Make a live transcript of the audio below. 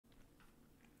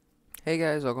Hey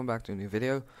guys, welcome back to a new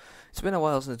video. It's been a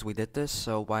while since we did this,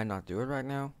 so why not do it right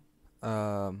now?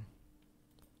 Um,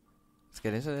 let's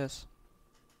get into this.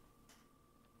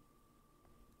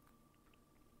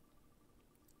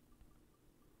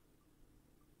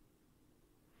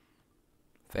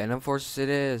 Phantom Forces it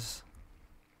is.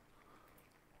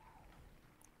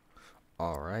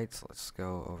 Alright, so let's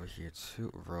go over here to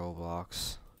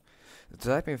Roblox.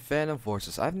 Type in Phantom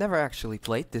Forces. I've never actually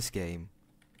played this game.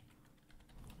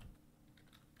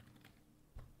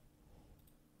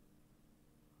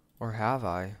 Or have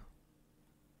I?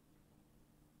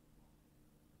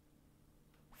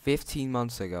 15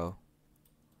 months ago.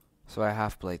 So I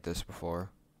have played this before.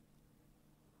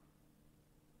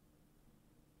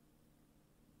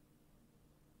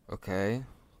 Okay.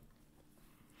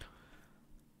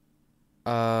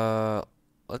 Uh,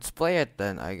 let's play it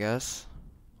then, I guess.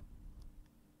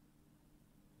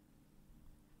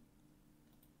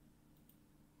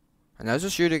 And that's a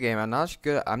shooting game. I'm not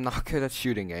good at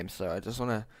shooting games, so I just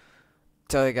wanna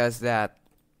tell you guys that.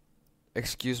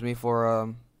 Excuse me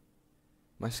for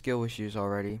my skill issues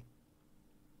already.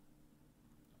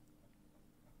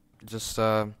 Just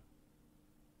yeah.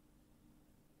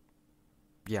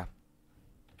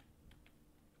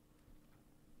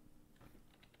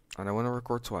 And I wanna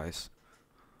record twice.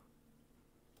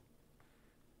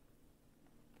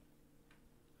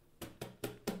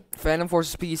 Phantom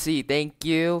Forces PC, thank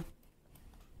you.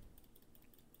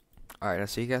 Alright, I'll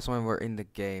see you guys when we're in the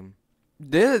game.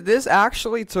 This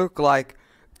actually took like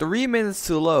 3 minutes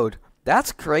to load.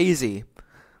 That's crazy.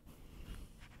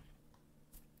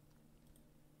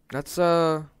 That's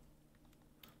oh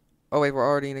wait, we're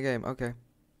already in the game. Okay.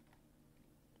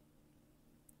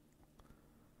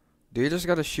 Do you just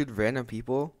gotta shoot random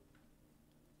people?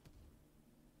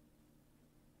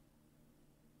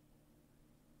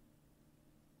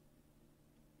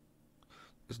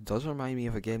 This does remind me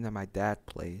of a game that my dad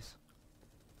plays.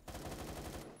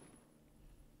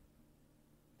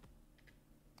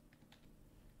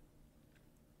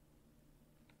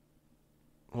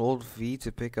 Hold V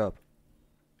to pick up.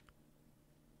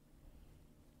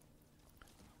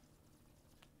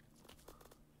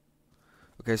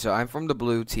 Okay, so I'm from the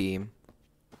blue team,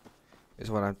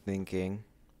 is what I'm thinking.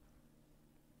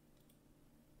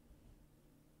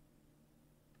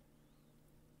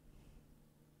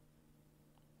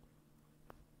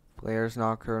 Players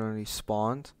not currently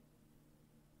spawned.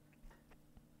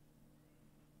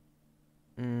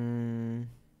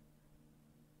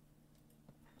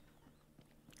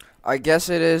 I guess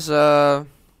it is, oh,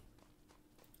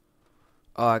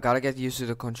 I gotta get used to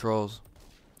the controls.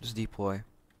 Just deploy.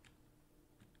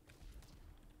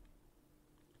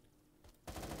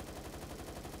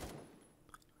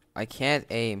 I can't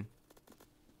aim.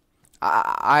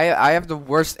 I have the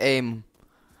worst aim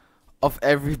of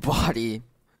everybody.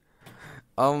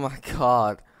 Oh my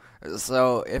god.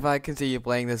 So, if I continue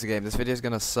playing this game, this video is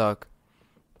gonna suck.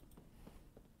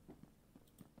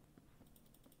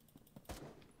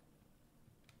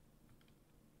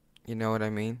 You know what I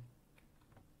mean?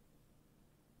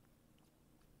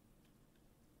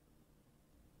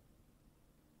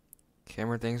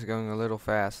 Camera thing's going a little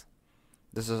fast.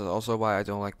 This is also why I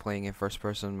don't like playing in first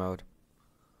person mode.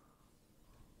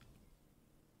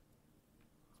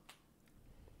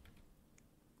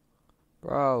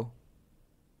 Bro.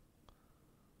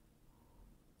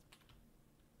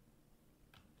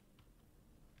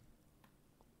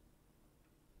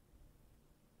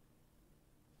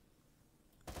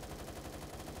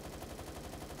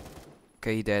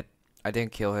 Okay, he dead. I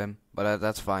didn't kill him, but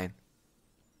that's fine.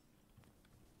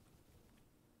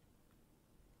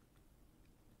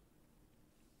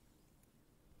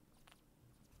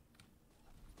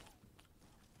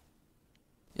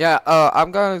 Yeah,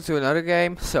 I'm going to another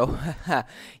game, so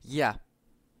yeah.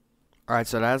 Alright,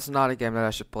 so that's not a game that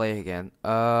I should play again.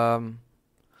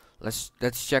 Let's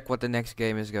check what the next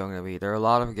game is going to be. There are a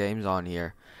lot of games on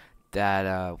here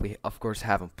that we of course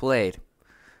haven't played.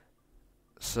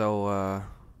 So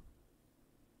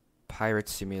Pirate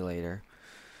Simulator.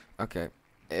 Okay.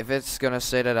 If it's gonna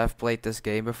say that I've played this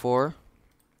game before,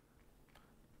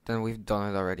 then we've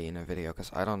done it already in a video, because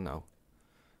I don't know.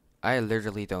 I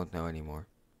literally don't know anymore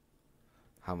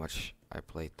how much I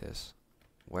played this.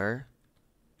 Where?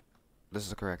 This is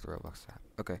the correct Roblox tab.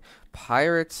 Okay.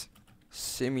 Pirate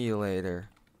Simulator.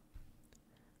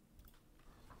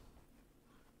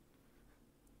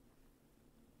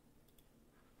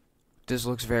 This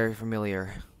looks very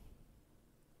familiar.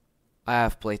 I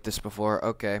have played this before.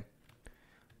 Okay.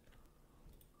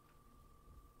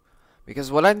 Because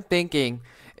what I'm thinking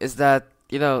is that,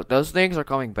 you know, those things are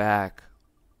coming back.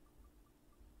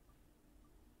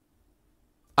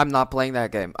 I'm not playing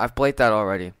that game. I've played that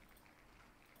already.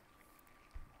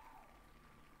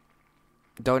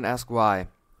 Don't ask why.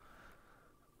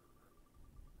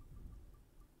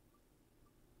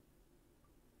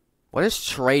 What is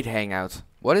trade hangout?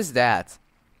 What is that?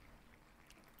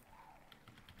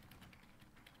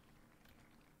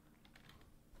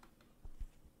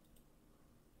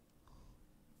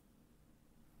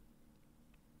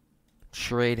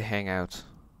 Trade hangout.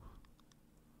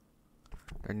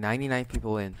 There are 99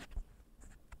 people in.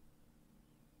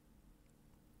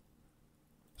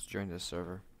 Let's join this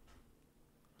server.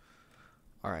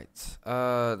 Alright.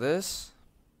 This.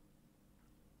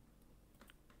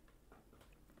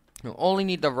 You only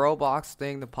need the Roblox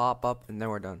thing to pop up and then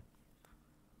we're done.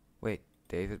 Wait,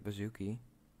 David Bazuki.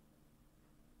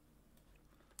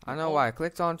 I don't know why I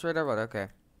clicked on Twitter, but okay.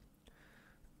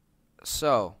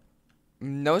 So,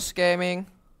 no scamming.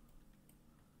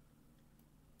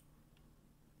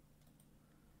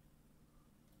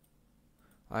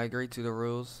 I agree to the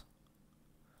rules.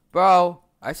 Bro,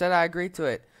 I said I agreed to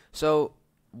it. So,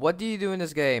 what do you do in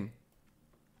this game?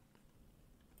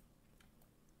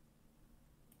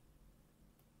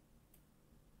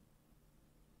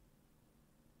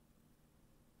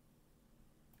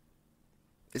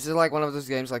 Is it like one of those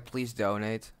games like please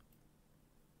donate?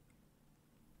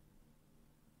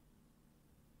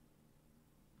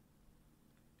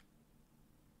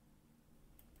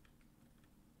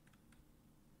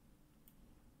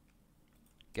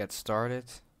 Get started.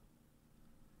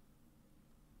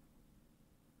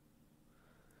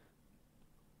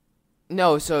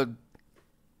 No, so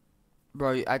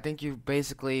bro, I think you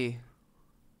basically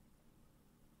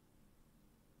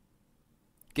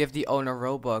give the owner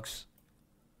Robux.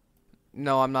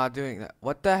 No, I'm not doing that.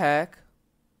 What the heck?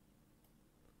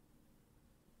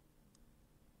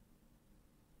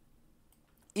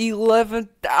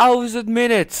 $11,000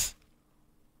 minutes.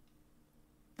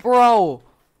 Bro,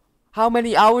 how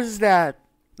many hours is that?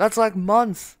 That's like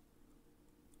months.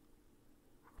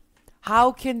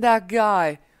 How can that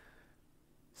guy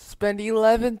spend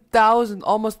 11,000,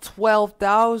 almost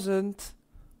 12,000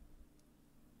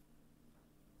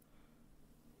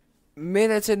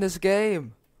 minutes in this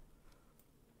game?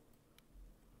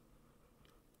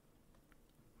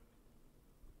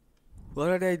 What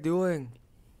are they doing?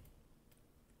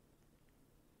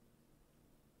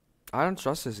 I don't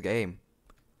trust this game.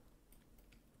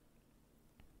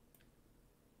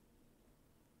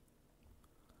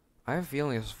 I have a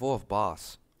feeling it's full of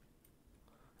bots.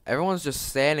 Everyone's just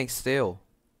standing still.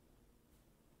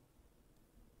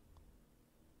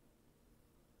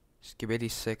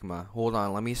 Skibidi Sigma. Hold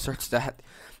on, let me search that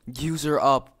user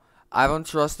up. I don't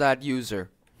trust that user.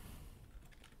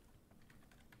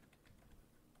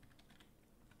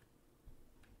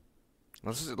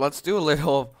 Let's do a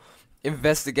little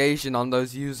investigation on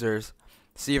those users.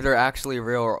 See if they're actually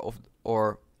real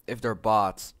or if they're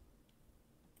bots.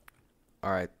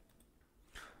 Alright.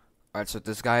 Alright, so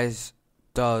this guy's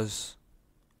does.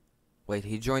 Wait,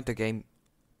 he joined the game.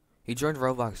 He joined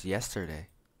Roblox yesterday.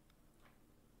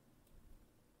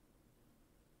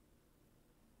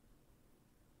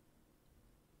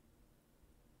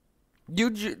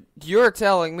 You're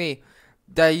telling me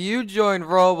that you joined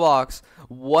Roblox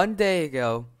 1 day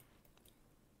ago,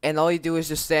 and all you do is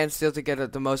just stand still to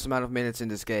get the most amount of minutes in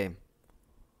this game.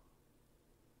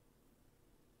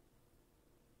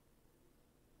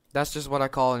 That's just what I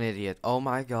call an idiot. Oh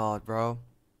my god, bro.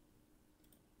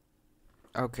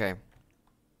 Okay.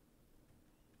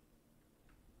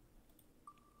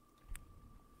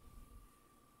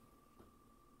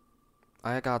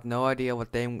 I got no idea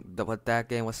what that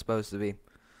game was supposed to be.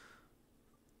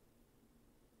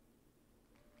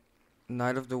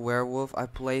 Night of the Werewolf. I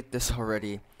played this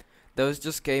already. Those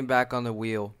just came back on the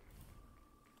wheel.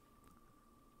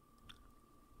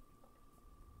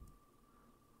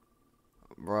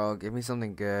 Bro, give me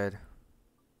something good.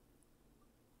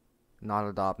 Not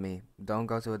Adopt Me. Don't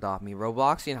go to Adopt Me.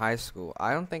 Robloxian High School.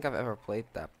 I don't think I've ever played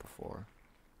that before.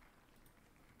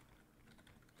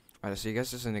 Alright, so you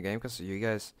guys just in the game because you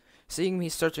guys seeing me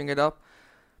searching it up.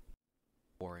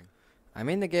 Boring. I'm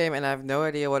in the game and I have no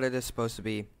idea what it is supposed to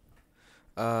be.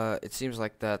 It seems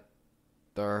like that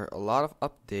there are a lot of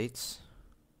updates.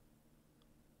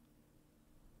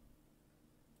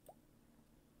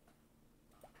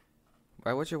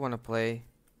 Why would you want to play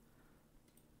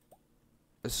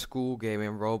a school game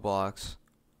in Roblox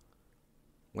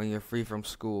when you're free from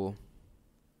school?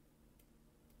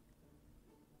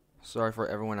 Sorry for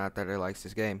everyone out there that likes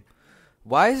this game.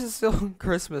 Why is it still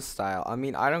Christmas style? I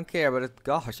mean, I don't care, but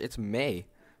gosh, it's May.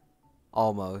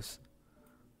 Almost.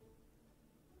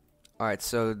 Alright,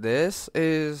 so this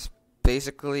is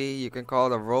Basically, you can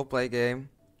call it a roleplay game.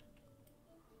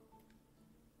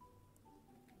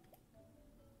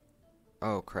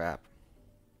 Oh crap.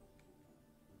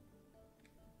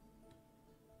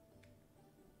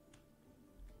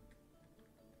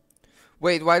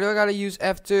 Wait, why do I gotta use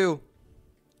F2?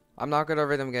 I'm not good at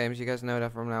rhythm games, you guys know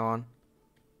that from now on.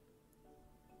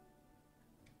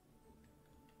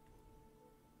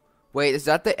 Wait, is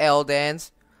that the L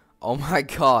dance? Oh my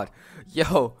god.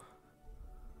 Yo.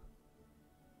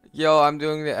 Yo, I'm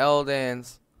doing the L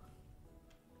dance.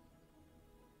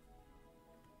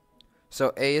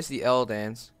 So A is the L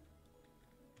dance.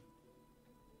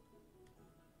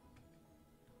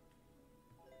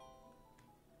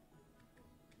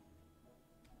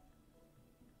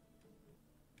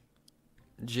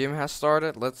 Gym has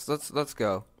started. Let's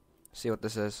go. See what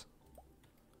this is.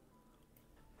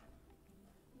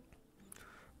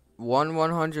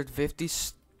 150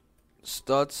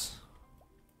 studs.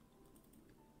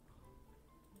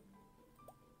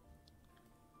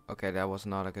 Okay, that was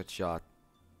not a good shot.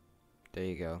 There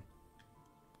you go.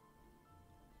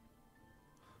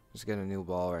 Let's get a new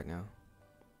ball right now.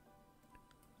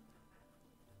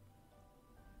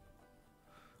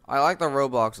 I like the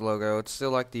Roblox logo. It's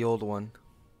still like the old one.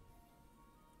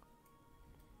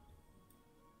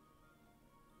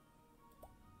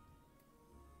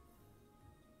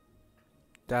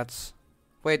 That's...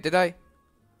 Wait, did I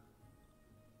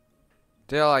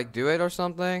like do it or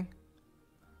something?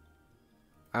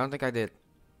 I don't think I did.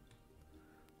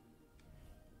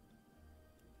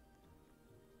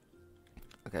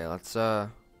 Okay, let's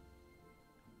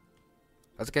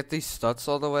get these studs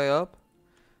all the way up.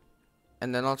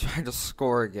 And then I'll try to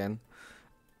score again.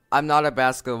 I'm not a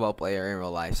basketball player in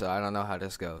real life, so I don't know how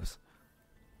this goes.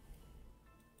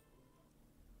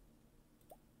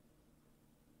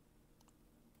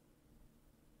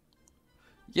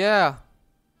 Yeah.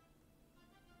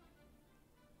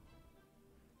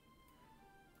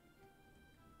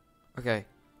 Okay,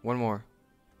 one more.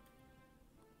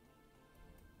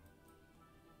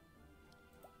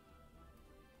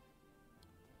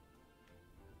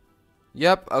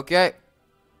 Yep, okay.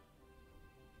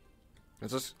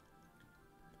 It's just...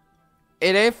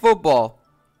 It ain't football.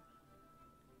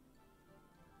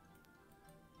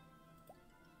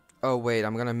 Oh wait,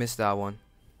 I'm gonna miss that one.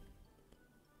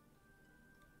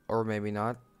 Or maybe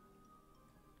not.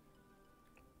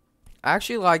 I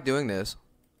actually like doing this.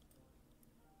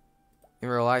 In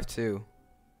real life too.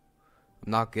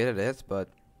 I'm not good at it, but...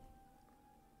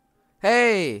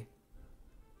 Hey!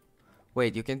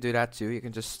 Wait, you can do that too. You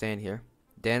can just stand here.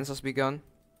 Dance has begun.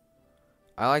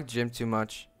 I like gym too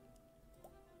much.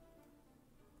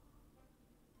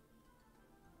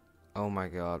 Oh my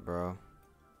god, bro.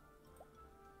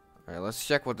 Alright, let's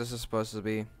check what this is supposed to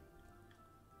be.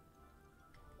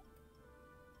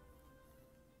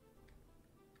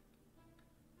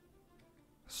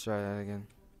 Let's try that again.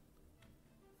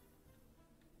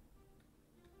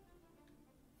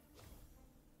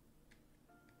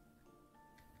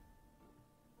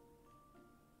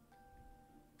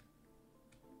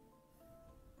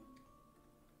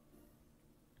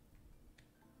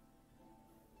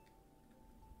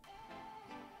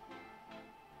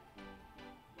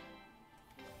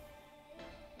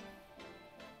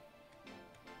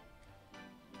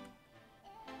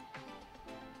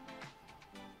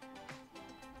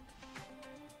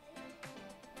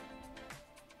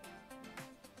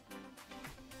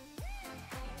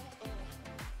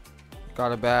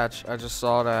 Got a badge. I just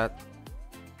saw that.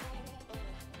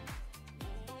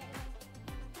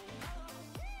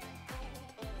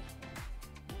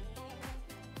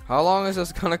 How long is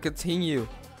this gonna continue?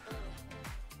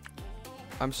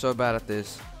 I'm so bad at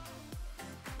this.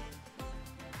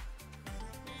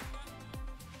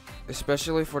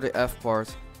 Especially for the F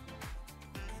part.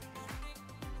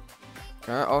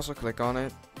 Can I also click on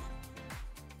it?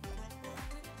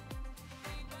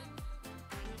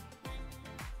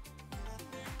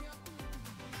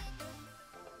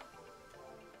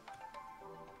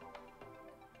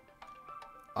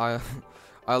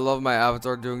 I love my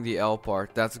avatar doing the L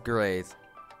part. That's great.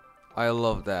 I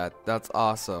love that. That's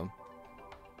awesome.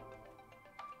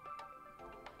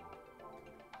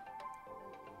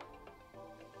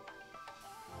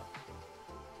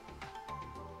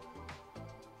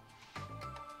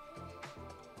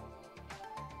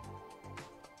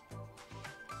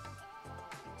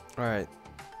 All right.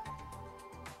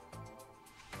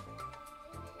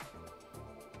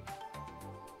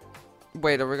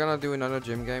 Wait, are we gonna do another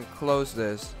gym game? Close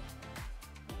this.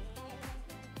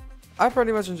 I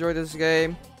pretty much enjoyed this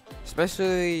game,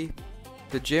 especially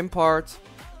the gym part.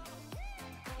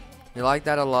 You like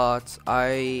that a lot.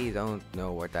 I don't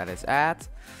know where that is at.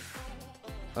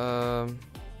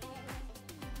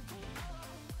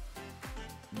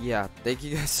 Yeah, thank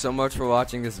you guys so much for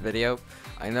watching this video.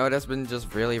 I know that's been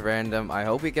just really random. I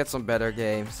hope we get some better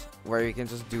games where you can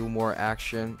just do more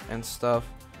action and stuff.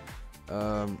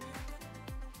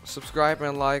 Subscribe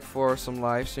and like for some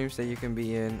live streams that you can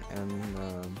be in,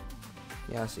 and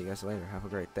yeah, see you guys later. Have a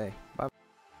great day. Bye.